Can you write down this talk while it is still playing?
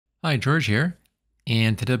Hi, George here,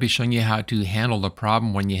 and today I'll be showing you how to handle the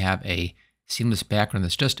problem when you have a seamless background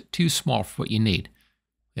that's just too small for what you need.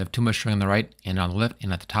 We have too much showing on the right and on the left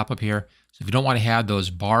and at the top up here. So if you don't want to have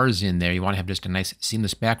those bars in there, you want to have just a nice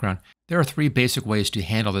seamless background, there are three basic ways to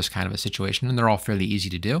handle this kind of a situation, and they're all fairly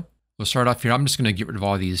easy to do. We'll start off here. I'm just going to get rid of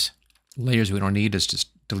all these layers we don't need.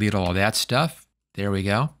 Just delete all of that stuff. There we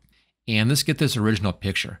go. And let's get this original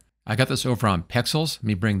picture. I got this over on Pexels. Let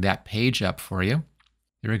me bring that page up for you.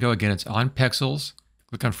 There we go. Again, it's on Pexels.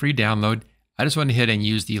 Click on free download. I just went ahead and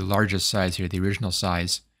used the largest size here, the original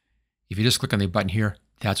size. If you just click on the button here,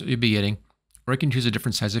 that's what you'll be getting. Or you can choose a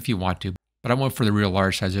different size if you want to. But I went for the real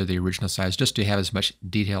large size or the original size just to have as much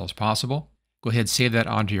detail as possible. Go ahead, save that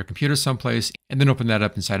onto your computer someplace, and then open that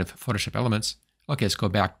up inside of Photoshop Elements. Okay, let's go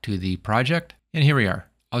back to the project. And here we are.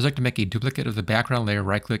 I would like to make a duplicate of the background layer.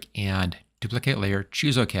 Right click and duplicate layer.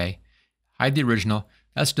 Choose OK. Hide the original.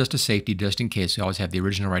 That's just a safety, just in case. We always have the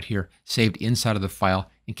original right here saved inside of the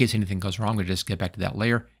file. In case anything goes wrong, we just get back to that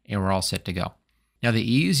layer and we're all set to go. Now, the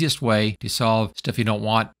easiest way to solve stuff you don't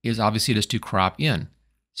want is obviously just to crop in.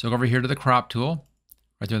 So go over here to the crop tool,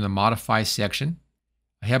 right there in the modify section.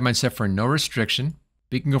 I have mine set for no restriction,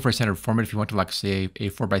 but you can go for a standard format if you want to, like say a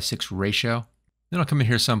 4:6 ratio. Then I'll come in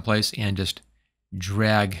here someplace and just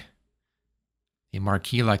drag a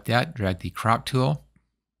marquee like that, drag the crop tool.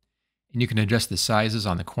 And you can adjust the sizes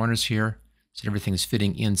on the corners here so everything's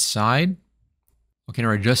fitting inside. Okay, now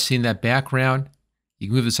we're just seeing that background. You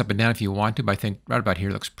can move this up and down if you want to, but I think right about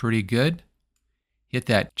here looks pretty good. Hit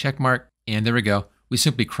that check mark, and there we go. We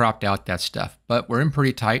simply cropped out that stuff, but we're in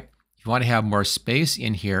pretty tight. If you want to have more space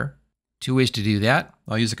in here, two ways to do that.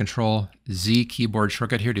 I'll use the Control-Z keyboard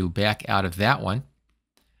shortcut here to back out of that one.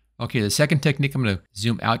 Okay, the second technique, I'm going to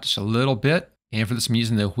zoom out just a little bit. And for this, I'm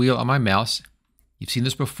using the wheel on my mouse. You've seen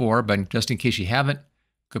this before, but just in case you haven't,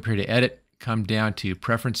 go up here to Edit, come down to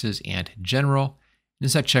Preferences and General. And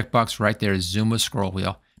there's that checkbox right there, Zoom with Scroll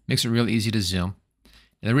Wheel. Makes it real easy to zoom.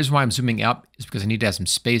 And the reason why I'm zooming out is because I need to have some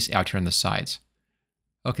space out here on the sides.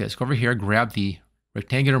 Okay, let's go over here, grab the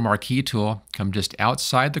rectangular marquee tool, come just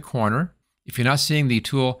outside the corner. If you're not seeing the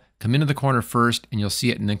tool, come into the corner first and you'll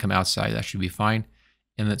see it and then come outside. That should be fine.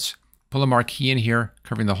 And let's pull a marquee in here,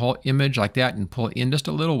 covering the whole image like that, and pull it in just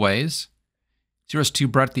a little ways. See where it's too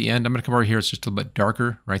bright at the end? I'm going to come over here. It's just a little bit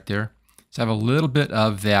darker right there. So I have a little bit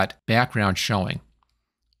of that background showing.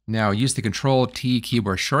 Now use the Control-T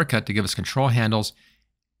keyboard shortcut to give us control handles.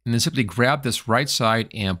 And then simply grab this right side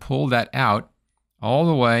and pull that out all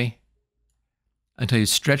the way until you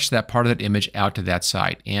stretch that part of that image out to that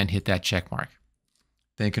side and hit that check mark.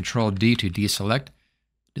 Then Control-D to deselect.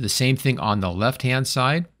 Do the same thing on the left-hand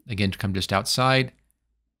side. Again, come just outside.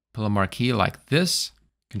 Pull a marquee like this.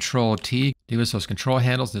 Control-T, give us those control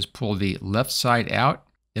handles, just pull the left side out.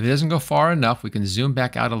 If it doesn't go far enough, we can zoom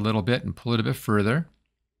back out a little bit and pull it a bit further.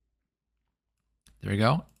 There we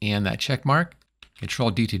go. And that check mark.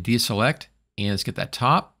 Control-D to deselect. And let's get that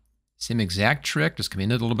top. Same exact trick, just come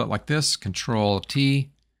in a little bit like this. Control-T.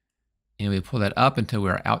 And we pull that up until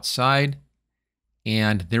we're outside.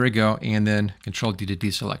 And there we go. And then Control-D to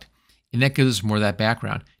deselect. And that gives us more of that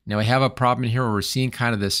background. Now we have a problem here where we're seeing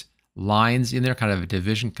kind of this lines in there, kind of a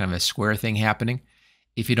division, kind of a square thing happening.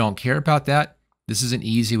 If you don't care about that, this is an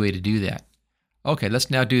easy way to do that. Okay, let's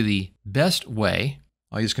now do the best way.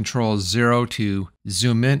 I'll use Control-0 to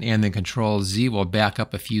zoom in, and then Control-Z will back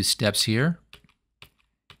up a few steps here.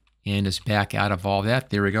 And just back out of all that.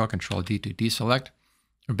 There we go, Control-D to deselect.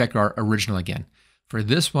 We're back to our original again. For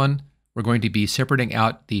this one, we're going to be separating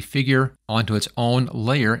out the figure onto its own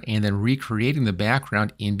layer and then recreating the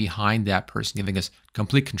background in behind that person, giving us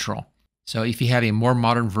complete control. So if you have a more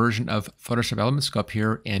modern version of Photoshop Elements, go up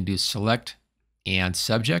here and do Select and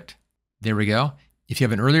Subject. There we go. If you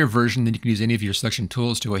have an earlier version, then you can use any of your selection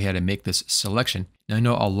tools to go ahead and make this selection. Now, I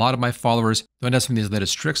know a lot of my followers don't have some of these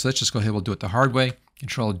latest tricks, so let's just go ahead, we'll do it the hard way.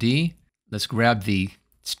 Control-D. Let's grab the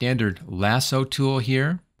standard lasso tool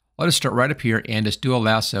here. I'll just start right up here and just do a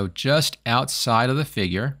lasso just outside of the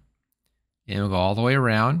figure. And we'll go all the way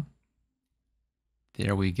around.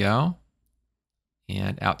 There we go.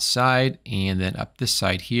 And outside, and then up this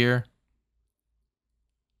side here.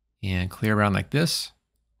 And clear around like this.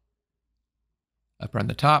 Up around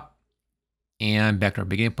the top. And back to our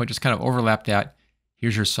beginning point. Just kind of overlap that.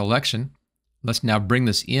 Here's your selection. Let's now bring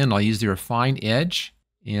this in. I'll use the refine edge.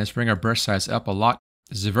 And let's bring our brush size up a lot.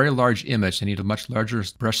 This is a very large image. I need a much larger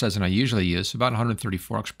brush size than I usually use. So about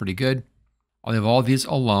 134 looks pretty good. I'll leave all these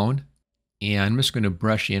alone. And I'm just going to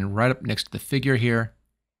brush in right up next to the figure here.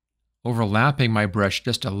 Overlapping my brush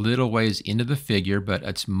just a little ways into the figure, but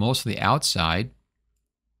it's mostly outside.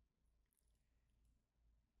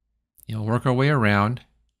 Work our way around.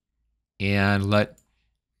 and let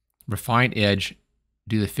Refine Edge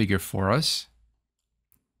do the figure for us.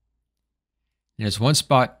 And there's one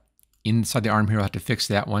spot inside the arm here. I'll have to fix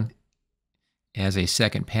that one as a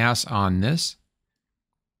second pass on this.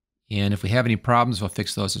 And if we have any problems, we'll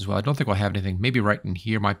fix those as well. I don't think we'll have anything. Maybe right in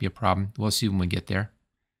here might be a problem. We'll see when we get there.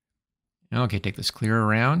 Okay, take this clear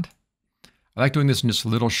around. I like doing this in just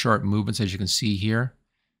little short movements, as you can see here.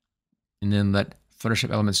 And then let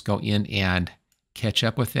Photoshop Elements go in and catch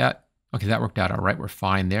up with that. Okay, that worked out all right. We're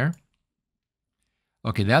fine there.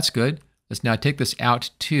 Okay, that's good. Let's now take this out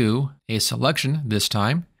to a selection this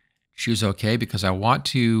time. Choose OK because I want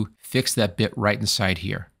to fix that bit right inside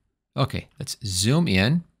here. Okay, let's zoom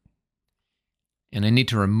in. And I need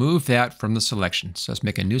to remove that from the selection. So let's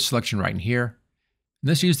make a new selection right in here. And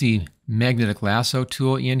let's use the magnetic lasso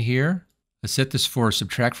tool in here. Let's set this for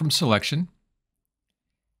subtract from selection.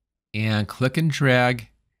 And click and drag.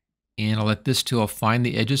 And I'll let this tool find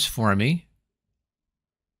the edges for me.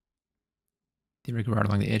 There we go, right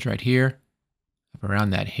along the edge right here. Up around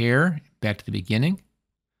that hair, back to the beginning.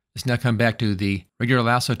 Let's now come back to the regular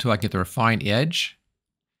lasso tool. I can get the refine edge.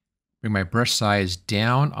 Bring my brush size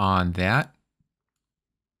down on that.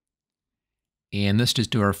 And let's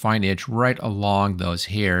just do a refine edge right along those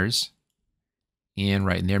hairs. And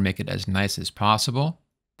right in there, make it as nice as possible.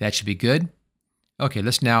 That should be good. Okay,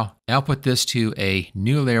 let's now output this to a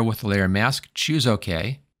new layer with the layer mask. Choose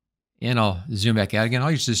OK. And I'll zoom back out again.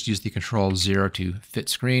 I'll just use the Control-0 to fit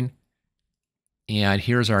screen. And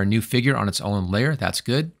here's our new figure on its own layer. That's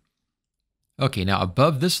good. Okay, now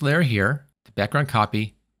above this layer here, the background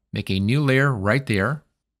copy, make a new layer right there.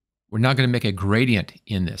 We're now going to make a gradient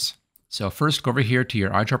in this. So first, go over here to your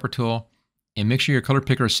eyedropper tool and make sure your color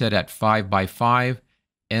picker is set at 5 by 5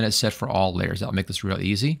 and it's set for all layers. That'll make this real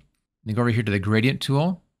easy. Then go over here to the gradient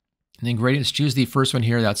tool. And then gradients, choose the first one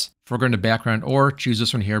here, that's foreground to background, or choose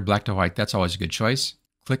this one here, black to white. That's always a good choice.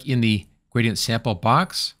 Click in the gradient sample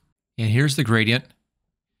box. And here's the gradient.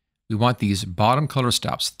 We want these bottom color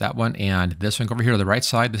stops, that one and this one. Go over here to the right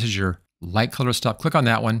side. This is your light color stop. Click on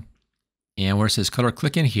that one. And where it says color,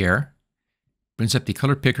 click in here. Brings up the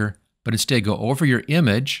color picker. But instead, go over your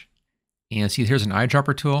image and see here's an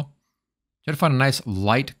eyedropper tool. Try to find a nice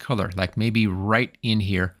light color, like maybe right in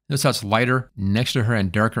here. Notice how it's lighter next to her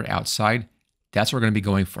and darker outside. That's what we're going to be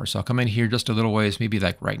going for. So I'll come in here just a little ways, maybe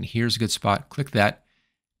like right in here's a good spot. Click that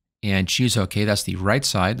and choose OK. That's the right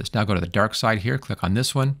side. Let's now go to the dark side here. Click on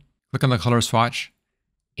this one. Click on the color swatch.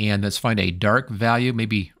 And let's find a dark value,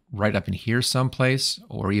 maybe right up in here someplace,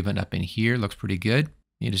 or even up in here. Looks pretty good.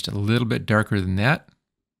 Maybe just a little bit darker than that.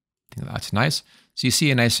 I think that's nice. So you see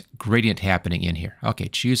a nice gradient happening in here. Okay,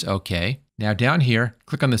 choose OK. Now down here,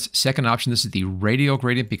 click on this second option. This is the radial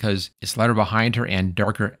gradient because it's lighter behind her and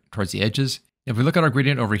darker towards the edges. If we look at our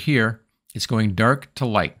gradient over here, it's going dark to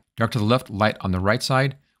light. Dark to the left, light on the right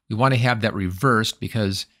side. We want to have that reversed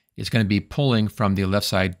because it's going to be pulling from the left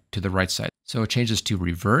side to the right side. So it changes to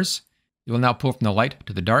reverse. It will now pull from the light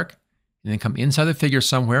to the dark and then come inside the figure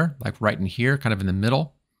somewhere, like right in here, kind of in the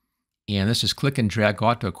middle. And let's just click and drag, go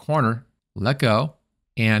out to a corner, let go.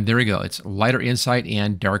 And there we go. It's lighter inside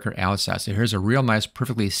and darker outside. So here's a real nice,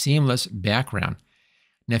 perfectly seamless background.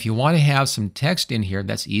 Now, if you want to have some text in here,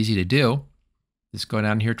 that's easy to do. Let's go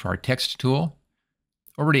down here to our text tool.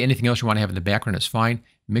 Or really anything else you want to have in the background is fine.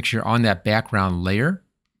 Make sure you're on that background layer.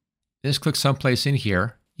 Just click someplace in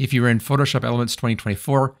here. If you're in Photoshop Elements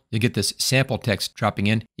 2024, you'll get this sample text dropping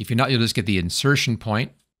in. If you're not, you'll just get the insertion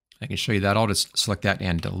point. I can show you that. I'll just select that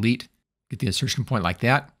and delete. Get the insertion point like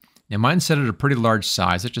that. Now mine's set at a pretty large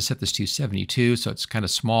size. Let's just set this to 72, so it's kind of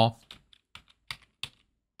small.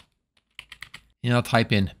 And I'll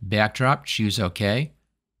type in backdrop, choose OK.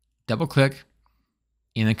 Double click,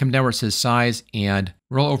 and then come down where it says size and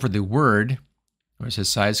roll over the word where it says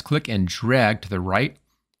size. Click and drag to the right.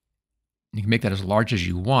 You can make that as large as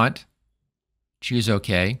you want. Choose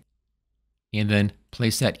OK. And then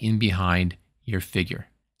place that in behind your figure.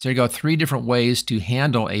 So there you go, 3 different ways to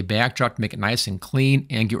handle a backdrop to make it nice and clean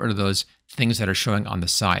and get rid of those things that are showing on the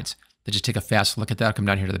sides. Let's just take a fast look at that. I'll come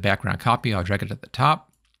down here to the background copy. I'll drag it at the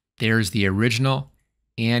top. There's the original.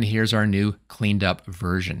 And here's our new cleaned up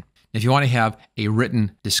version. If you want to have a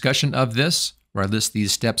written discussion of this, where I list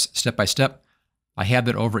these steps step by step, I have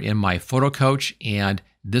that over in my photo coach, and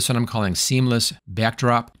this one I'm calling Seamless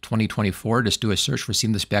Backdrop 2024. Just do a search for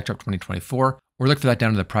Seamless Backdrop 2024, or look for that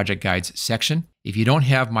down in the project guides section. If you don't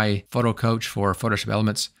have my photo coach for Photoshop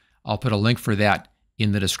Elements, I'll put a link for that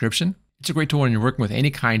in the description. It's a great tool when you're working with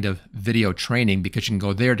any kind of video training because you can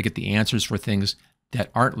go there to get the answers for things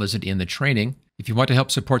that aren't listed in the training. If you want to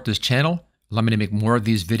help support this channel, allow me to make more of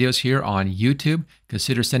these videos here on YouTube,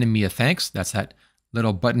 consider sending me a thanks. That's that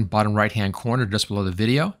little button bottom right-hand corner just below the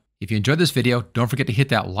video. If you enjoyed this video, don't forget to hit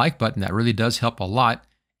that like button. That really does help a lot.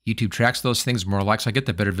 YouTube tracks those things. The more likes I get,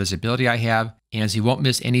 the better visibility I have. And so you won't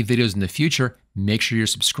miss any videos in the future, make sure you're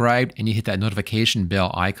subscribed and you hit that notification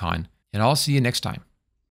bell icon. And I'll see you next time.